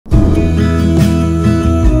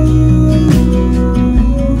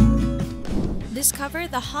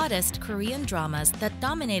hottest Korean dramas that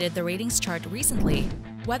dominated the ratings chart recently.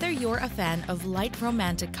 Whether you're a fan of light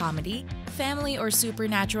romantic comedy, family, or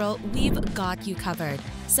supernatural, we've got you covered.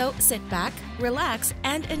 So sit back, relax,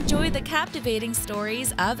 and enjoy the captivating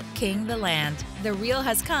stories of King the Land. The Real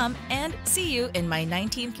has come, and see you in my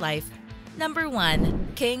 19th life. Number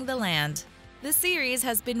 1. King the Land. The series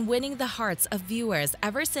has been winning the hearts of viewers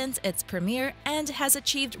ever since its premiere and has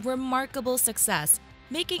achieved remarkable success,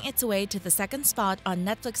 making its way to the second spot on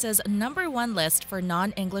Netflix's #1 list for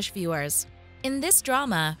non-English viewers. In this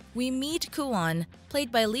drama, we meet Kwon,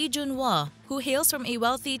 played by Lee Jun-woo, who hails from a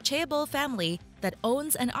wealthy chaebol family that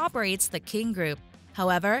owns and operates the King Group.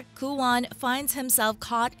 However, Kwon finds himself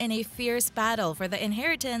caught in a fierce battle for the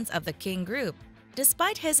inheritance of the King Group.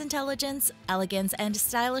 Despite his intelligence, elegance, and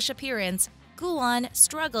stylish appearance, Kwon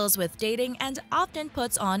struggles with dating and often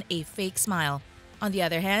puts on a fake smile. On the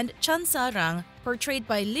other hand, Chun Sa-rang, portrayed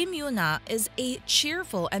by Lim Yoo-na, is a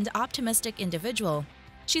cheerful and optimistic individual.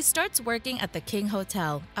 She starts working at the King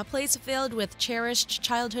Hotel, a place filled with cherished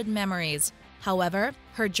childhood memories. However,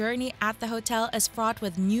 her journey at the hotel is fraught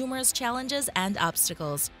with numerous challenges and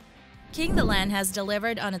obstacles. King the Land has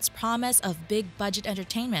delivered on its promise of big-budget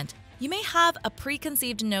entertainment. You may have a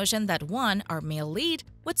preconceived notion that our male lead,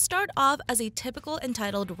 would start off as a typical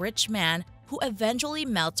entitled rich man who eventually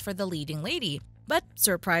melts for the leading lady. But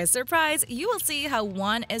surprise, surprise, you will see how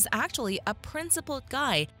Won is actually a principled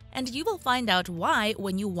guy, and you will find out why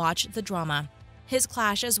when you watch the drama. His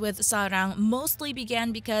clashes with Sarang mostly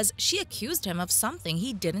began because she accused him of something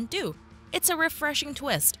he didn't do. It's a refreshing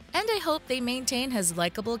twist, and I hope they maintain his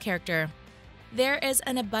likable character. There is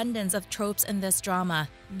an abundance of tropes in this drama.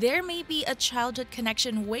 There may be a childhood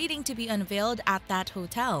connection waiting to be unveiled at that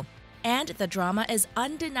hotel. And the drama is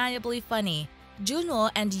undeniably funny. Junwoo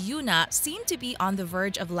and Yoona seem to be on the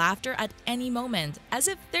verge of laughter at any moment, as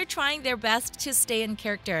if they're trying their best to stay in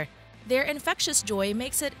character. Their infectious joy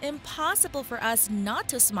makes it impossible for us not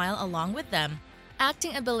to smile along with them.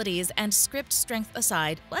 Acting abilities and script strength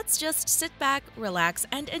aside, let's just sit back, relax,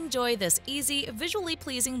 and enjoy this easy, visually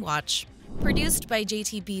pleasing watch. Produced by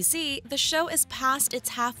JTBC, the show is past its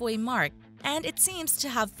halfway mark, and it seems to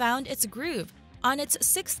have found its groove. On its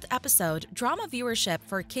 6th episode, drama viewership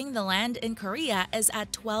for King the Land in Korea is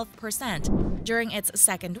at 12%. During its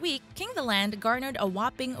second week, King the Land garnered a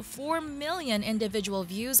whopping 4 million individual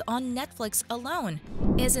views on Netflix alone.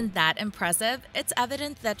 Isn't that impressive? It's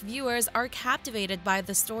evident that viewers are captivated by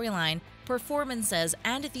the storyline, performances,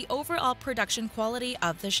 and the overall production quality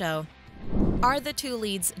of the show. Are the two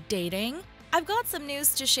leads dating? I've got some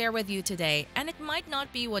news to share with you today, and it might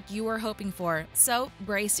not be what you were hoping for, so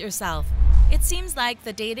brace yourself. It seems like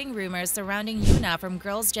the dating rumors surrounding Yoona from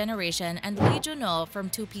Girls' Generation and Lee Junwoo from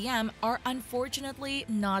 2PM are unfortunately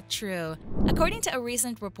not true. According to a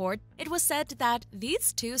recent report, it was said that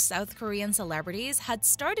these two South Korean celebrities had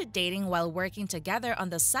started dating while working together on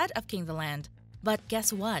the set of King the Land. But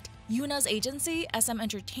guess what? Yoona's agency, SM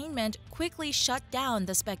Entertainment, quickly shut down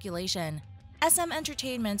the speculation. SM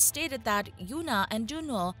Entertainment stated that Yoona and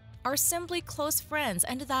Junwoo are simply close friends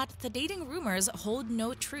and that the dating rumors hold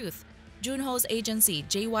no truth. Junho's agency,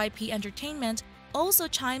 JYP Entertainment, also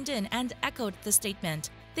chimed in and echoed the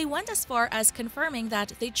statement. They went as far as confirming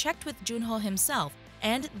that they checked with Junho himself,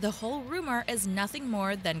 and the whole rumor is nothing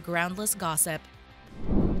more than groundless gossip.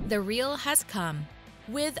 The Real has come.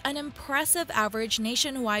 With an impressive average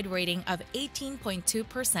nationwide rating of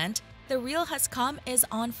 18.2%, The Real has come is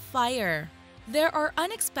on fire. There are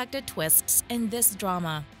unexpected twists in this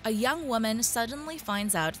drama. A young woman suddenly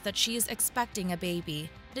finds out that she is expecting a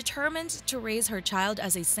baby. Determined to raise her child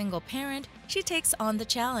as a single parent, she takes on the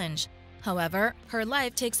challenge. However, her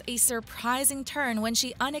life takes a surprising turn when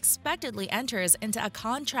she unexpectedly enters into a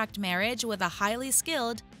contract marriage with a highly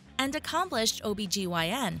skilled and accomplished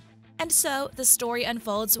OBGYN. And so, the story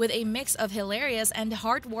unfolds with a mix of hilarious and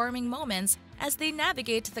heartwarming moments as they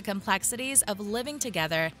navigate the complexities of living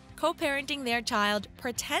together, co-parenting their child,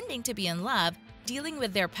 pretending to be in love, dealing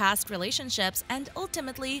with their past relationships, and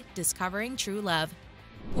ultimately discovering true love.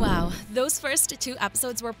 Wow, those first 2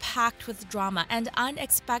 episodes were packed with drama and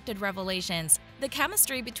unexpected revelations. The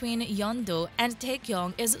chemistry between Yeon-do and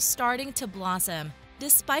Tae-kyung is starting to blossom.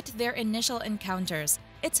 Despite their initial encounters,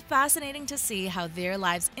 it's fascinating to see how their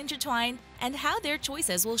lives intertwine and how their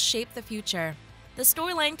choices will shape the future. The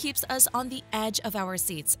storyline keeps us on the edge of our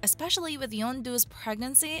seats, especially with Yeon-do's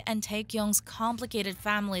pregnancy and Tae-kyung's complicated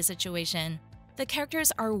family situation. The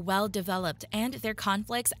characters are well developed and their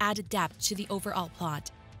conflicts add depth to the overall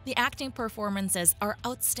plot. The acting performances are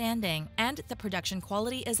outstanding and the production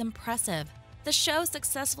quality is impressive. The show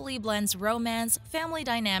successfully blends romance, family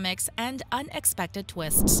dynamics, and unexpected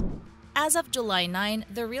twists. As of July 9,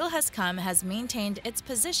 The Real Has Come has maintained its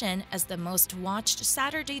position as the most watched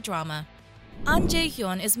Saturday drama. An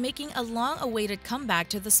Jae-hyun is making a long-awaited comeback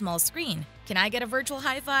to the small screen. Can I get a virtual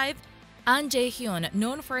high five? An Jae-hyun,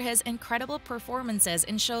 known for his incredible performances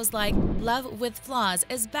in shows like Love with Flaws,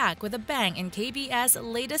 is back with a bang in KBS'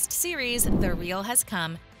 latest series, The Real Has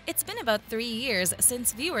Come. It's been about 3 years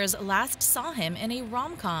since viewers last saw him in a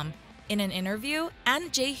rom-com. In an interview, An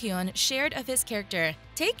Jae-hyun shared of his character,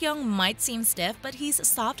 Tae-kyung might seem stiff, but he's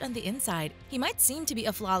soft on the inside. He might seem to be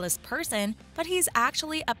a flawless person, but he's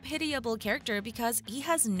actually a pitiable character because he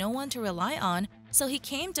has no one to rely on, so he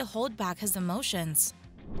came to hold back his emotions.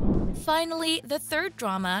 Finally, the third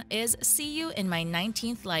drama is See You in My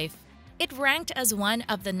 19th Life. It ranked as one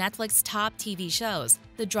of the Netflix top TV shows.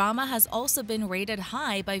 The drama has also been rated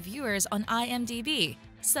high by viewers on IMDb.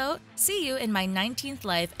 So, See You in My 19th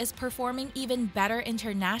Life is performing even better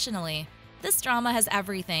internationally. This drama has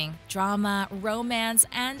everything: drama, romance,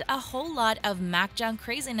 and a whole lot of makjang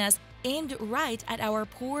craziness aimed right at our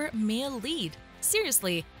poor male lead.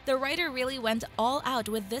 Seriously, the writer really went all out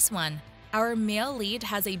with this one. Our male lead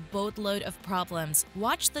has a boatload of problems.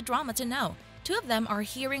 Watch the drama to know. 2 of them are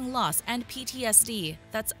hearing loss and PTSD.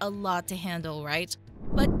 That's a lot to handle, right?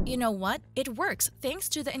 But you know what? It works thanks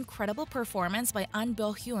to the incredible performance by An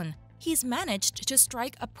Bo-hyun. He's managed to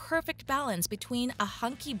strike a perfect balance between a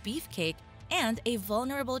hunky beefcake and a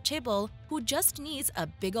vulnerable chaebol who just needs a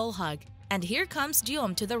big ol' hug. And here comes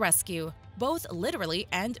Jeom to the rescue, both literally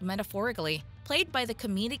and metaphorically. Played by the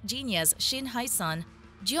comedic genius Shin Hae-sun,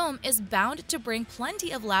 Jeom is bound to bring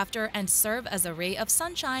plenty of laughter and serve as a ray of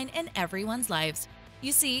sunshine in everyone's lives.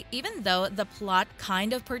 You see, even though the plot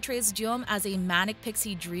kind of portrays Jeom as a manic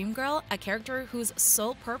pixie dream girl, a character whose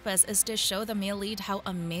sole purpose is to show the male lead how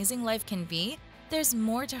amazing life can be, there's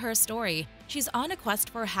more to her story. She's on a quest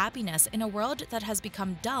for happiness in a world that has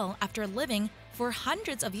become dull after living for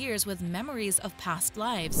hundreds of years with memories of past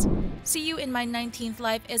lives. See You in My 19th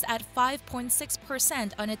Life is at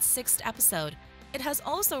 5.6% on its 6th episode. It has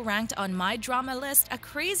also ranked on My Drama List, a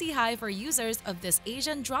crazy high for users of this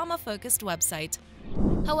Asian drama-focused website.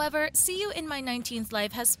 However, See You in My 19th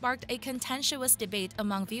Life has sparked a contentious debate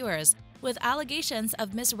among viewers, with allegations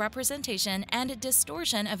of misrepresentation and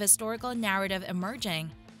distortion of historical narrative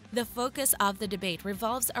emerging. The focus of the debate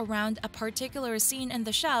revolves around a particular scene in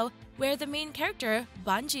the show where the main character,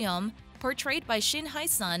 Ban Ji-yeom, portrayed by Shin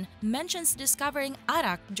Hae-sun, mentions discovering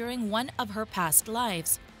arak during one of her past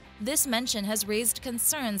lives. This mention has raised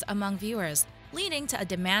concerns among viewers, leading to a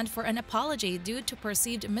demand for an apology due to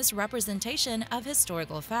perceived misrepresentation of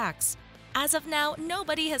historical facts. As of now,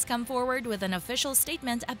 nobody has come forward with an official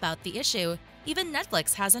statement about the issue. Even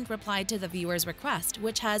Netflix hasn't replied to the viewer's request,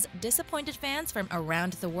 which has disappointed fans from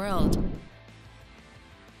around the world.